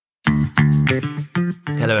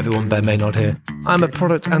Hello everyone, Ben Maynard here. I'm a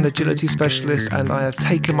product and agility specialist and I have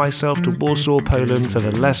taken myself to Warsaw, Poland for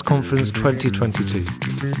the LeSS Conference 2022.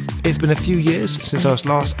 It's been a few years since I was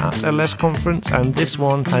last at a LeSS conference and this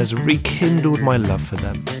one has rekindled my love for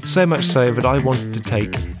them. So much so that I wanted to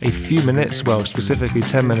take a few minutes, well specifically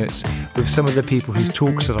 10 minutes, with some of the people whose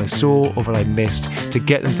talks that I saw or that I missed to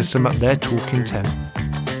get them to sum up their talk in 10.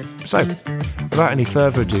 So, without any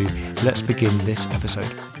further ado, let's begin this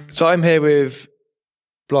episode. So I'm here with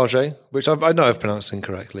Błażej, which I know I've pronounced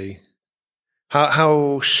incorrectly.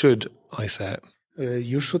 How should I say it?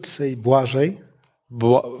 You should say Błażej.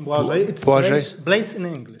 Błażej. It's Blaze in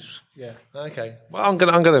English. Yeah. Okay. Well, I'm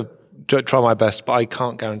gonna try my best, but I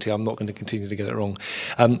can't guarantee I'm not going to continue to get it wrong.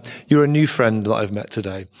 You're a new friend that I've met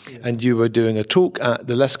today, and you were doing a talk at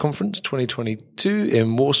the LeSS Conference 2022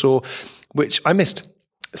 in Warsaw, which I missed.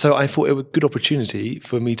 So I thought it was a good opportunity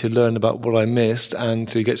for me to learn about what I missed and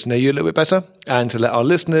to get to know you a little bit better and to let our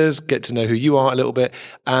listeners get to know who you are a little bit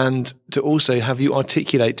and to also have you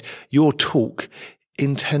articulate your talk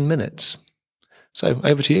in 10 minutes. So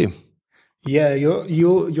over to you. Yeah,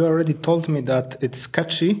 you already told me that it's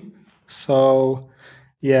catchy. So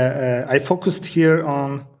I focused here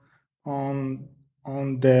on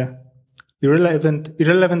the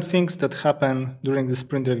irrelevant things that happen during the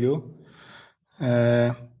sprint review.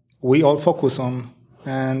 We all focus on,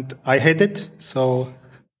 and I hate it, so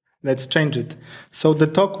let's change it. So the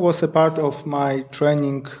talk was a part of my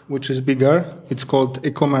training, which is bigger. It's called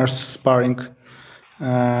e-commerce sparring,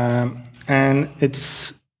 and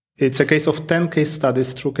it's a case of 10 case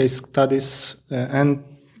studies, true case studies, and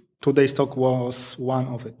today's talk was one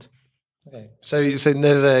of it. Okay. So you're saying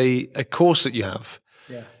there's a course that you have,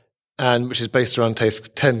 and which is based around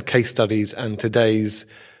 10 case studies, and today's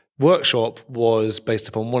workshop was based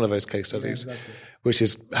upon one of those case studies, which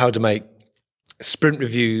is how to make sprint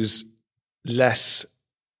reviews less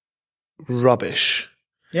rubbish.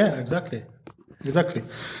 Yeah, exactly.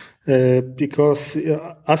 Because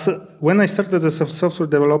when I started as a software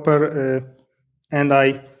developer and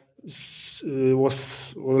I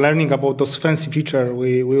was learning about those fancy features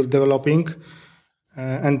we were developing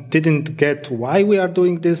and didn't get why we are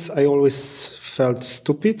doing this, I always felt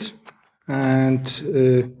stupid.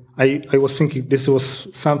 And I was thinking this was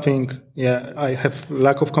something, I have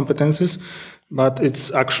lack of competences, but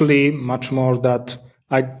it's actually much more that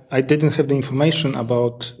I didn't have the information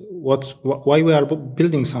about why we are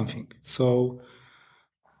building something. So,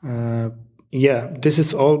 this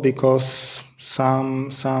is all because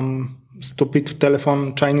some stupid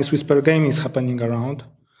telephone Chinese whisper game is happening around.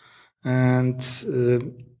 And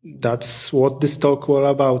that's what this talk was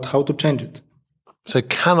about, how to change it. So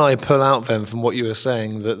can I pull out then from what you were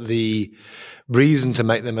saying that the reason to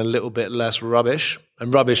make them a little bit less rubbish,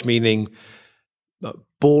 and rubbish meaning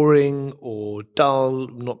boring or dull,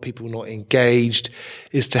 people not engaged,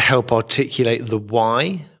 is to help articulate the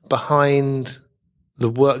why behind the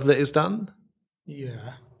work that is done?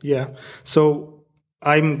 Yeah. So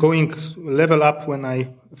I'm going level up when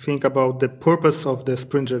I think about the purpose of the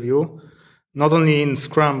sprint review. Not only in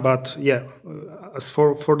Scrum, but as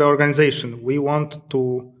for the organization, we want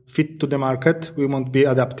to fit to the market. We want to be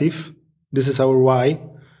adaptive. This is our why.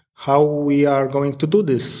 How we are going to do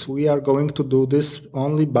this? We are going to do this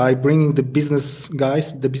only by bringing the business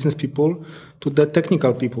guys, the business people, to the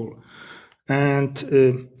technical people.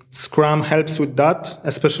 And Scrum helps with that,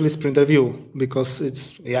 especially sprint review, because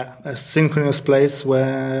it's a synchronous place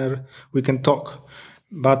where we can talk.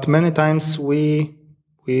 But many times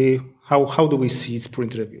How do we see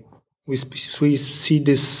sprint review? We see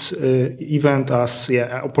this event as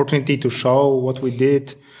opportunity to show what we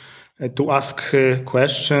did, to ask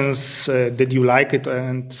questions, did you like it,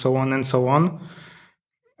 and so on and so on.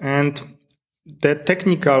 And the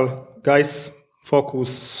technical guys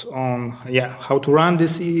focus on how to run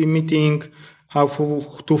this meeting, how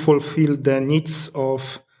to fulfill the needs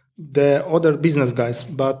of the other business guys,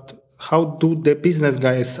 but how do the business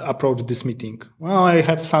guys approach this meeting? Well, I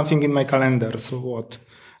have something in my calendar, so what?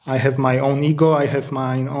 I have my own ego, I have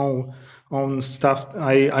my own stuff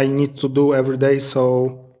I need to do every day.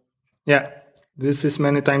 So, this is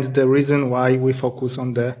many times the reason why we focus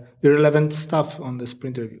on the irrelevant stuff on the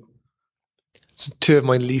sprint review. So two of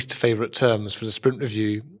my least favorite terms for the sprint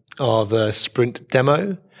review are the sprint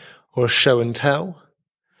demo or show and tell.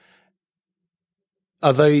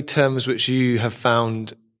 Are they terms which you have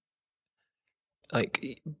found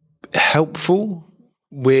helpful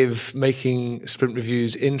with making sprint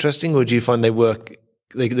reviews interesting, or do you find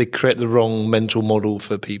they create the wrong mental model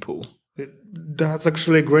for people? That's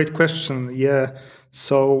actually a great question. Yeah.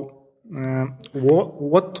 So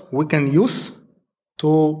what we can use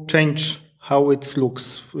to change how it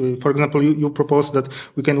looks. For example, you propose that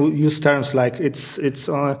we can use terms like it's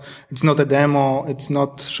not a demo, it's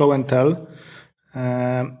not show and tell.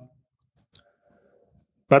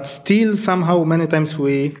 But still, somehow, many times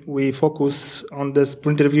we focus on the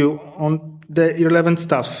sprint review on the irrelevant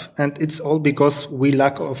stuff, and it's all because we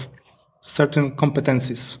lack of certain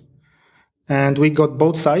competencies. And we got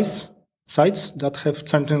both sides that have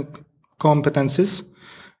certain competencies.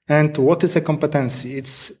 And what is a competency?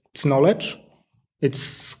 It's knowledge, it's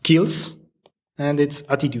skills, and it's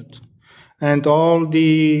attitude. And all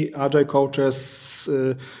the agile coaches,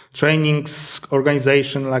 trainings,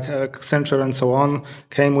 organization like Accenture and so on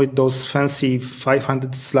came with those fancy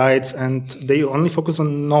 500 slides, and they only focus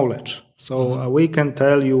on knowledge. So we can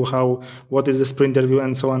tell you what is the sprint review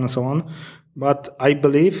and so on and so on. But I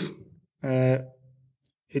believe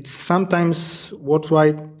it's sometimes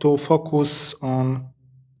worthwhile to focus on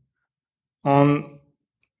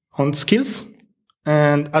skills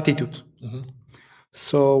and attitude. Mm-hmm.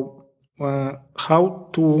 So how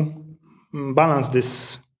to balance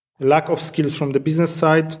this lack of skills from the business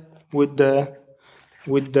side with the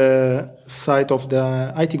side of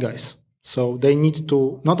the IT guys. So they need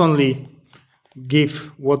to not only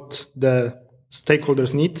give what the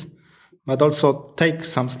stakeholders need, but also take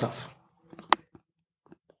some stuff.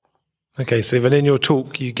 Okay, so then in your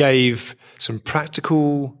talk, you gave some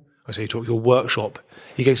practical, your workshop,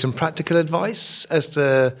 you gave some practical advice as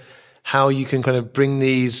to how you can kind of bring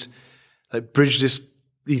these, bridge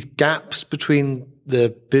these gaps between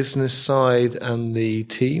the business side and the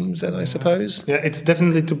teams, then I suppose? Yeah, it's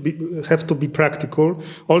definitely have to be practical.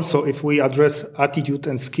 Also, if we address attitude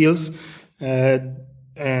and skills,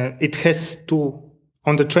 it has to,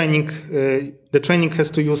 on the training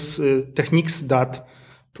has to use techniques that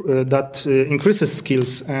increases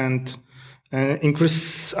skills and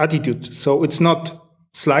increases attitude. So it's not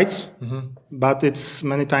slides, but it's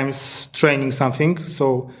many times training something.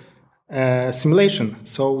 So simulation.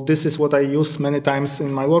 So this is what I use many times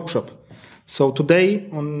in my workshop. So today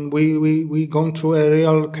we gone through a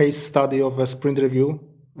real case study of a sprint review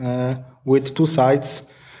with two sides,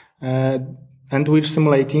 and we're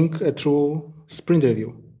simulating a true sprint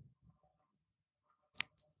review.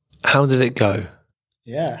 How did it go?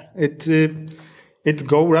 Yeah, it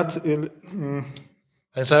go And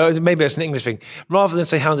so maybe it's an English thing. Rather than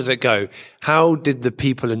say, how did it go? How did the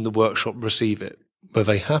people in the workshop receive it? Were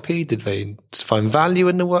they happy? Did they find value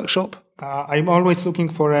in the workshop? I'm always looking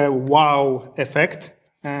for a wow effect,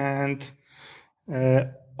 and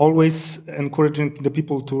always encouraging the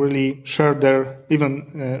people to really share their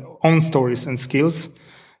even own stories and skills.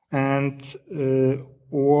 And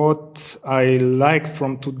what I like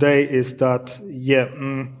from today is that,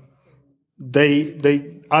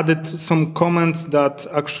 they added some comments that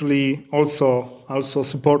actually also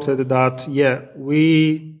supported that.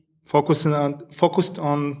 We focused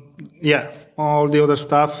on all the other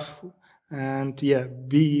stuff, and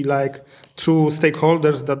be like true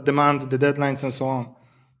stakeholders that demand the deadlines and so on.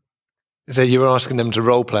 So you were asking them to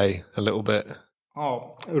role play a little bit.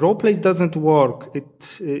 Oh, role plays doesn't work.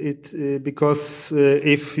 It because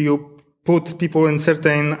if you put people in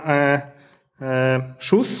certain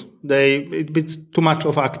shoes, it's too much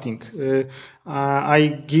of acting.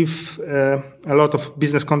 I give a lot of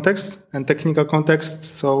business context and technical context,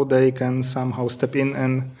 so they can somehow step in,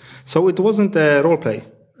 and so it wasn't a role play.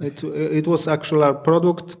 It was actual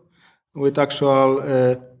product with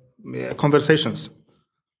actual conversations.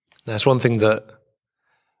 That's one thing that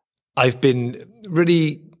I've been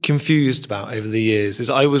really confused about over the years. Is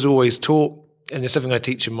I was always taught, and it's something I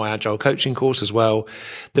teach in my agile coaching course as well,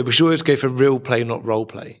 that we should always go for real play, not role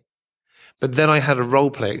play. But then I had a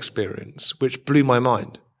role play experience which blew my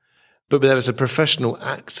mind. But there was a professional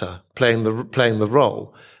actor playing the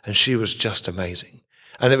role, and she was just amazing.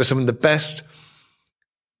 And it was some of the best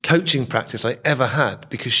coaching practice I ever had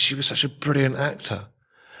because she was such a brilliant actor.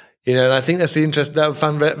 And I think that's the interest that I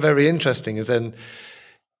found very interesting is then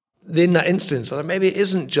in that instance, maybe it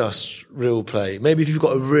isn't just real play. Maybe if you've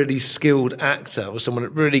got a really skilled actor or someone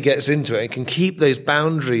that really gets into it and can keep those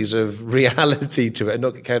boundaries of reality to it and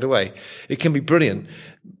not get carried away, it can be brilliant.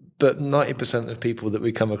 But 90% of people that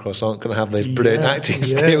we come across aren't going to have those brilliant acting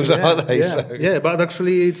skills, are they? Yeah, so. But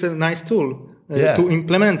actually it's a nice tool to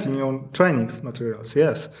implement in your trainings materials,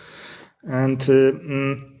 yes. And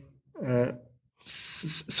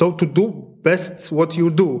so to do best what you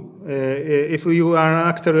do, if you are an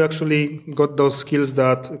actor, you actually got those skills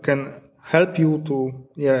that can help you to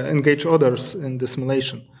engage others in the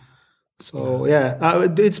simulation. So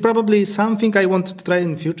it's probably something I want to try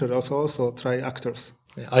in the future. Also try actors.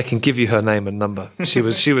 I can give you her name and number. She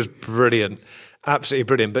was brilliant, absolutely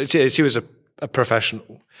brilliant. But she was a a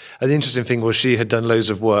professional. And the interesting thing was she had done loads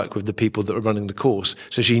of work with the people that were running the course.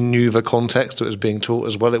 So she knew the context that was being taught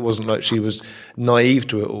as well. It wasn't like she was naive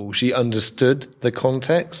to it all. She understood the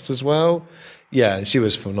context as well. Yeah, and she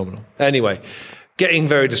was phenomenal. Anyway, getting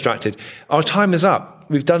very distracted. Our time is up.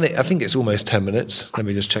 We've done it. I think it's almost 10 minutes. Let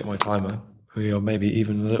me just check my timer. We are maybe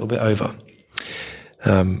even a little bit over.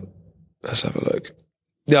 Let's have a look.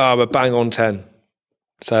 Yeah, we're bang on 10.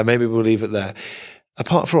 So maybe we'll leave it there.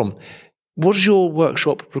 Apart from, was your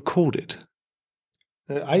workshop recorded?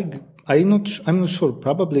 I'm not sure.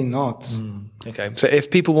 Probably not. Okay. So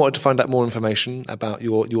if people wanted to find out more information about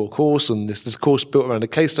your course, and this course built around the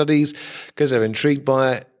case studies, because they're intrigued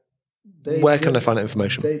by it, where can they find that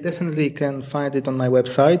information? They definitely can find it on my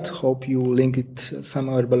website. Hope you link it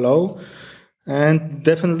somewhere below. And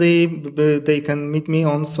definitely they can meet me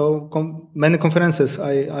on many conferences.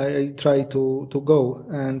 I try to go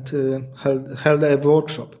and held a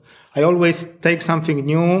workshop. I always take something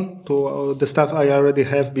new to the stuff I already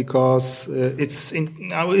have because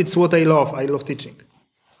it's what I love. I love teaching.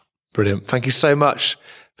 Brilliant. Thank you so much.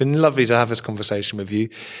 Been lovely to have this conversation with you.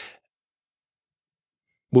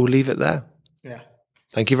 We'll leave it there. Yeah.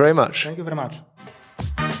 Thank you very much. Thank you very much.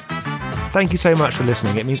 Thank you so much for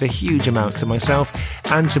listening. It means a huge amount to myself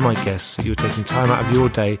and to my guests that you're taking time out of your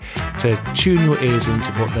day to tune your ears into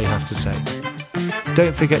what they have to say.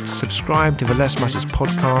 Don't forget to subscribe to the LeSS Matters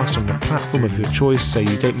podcast on the platform of your choice so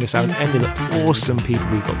you don't miss out on any of the awesome people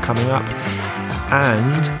we've got coming up.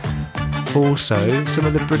 And also some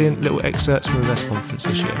of the brilliant little excerpts from the LeSS conference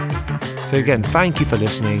this year. So again, thank you for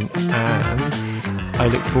listening, and I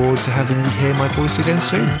look forward to having you hear my voice again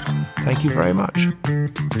soon. Thank you very much.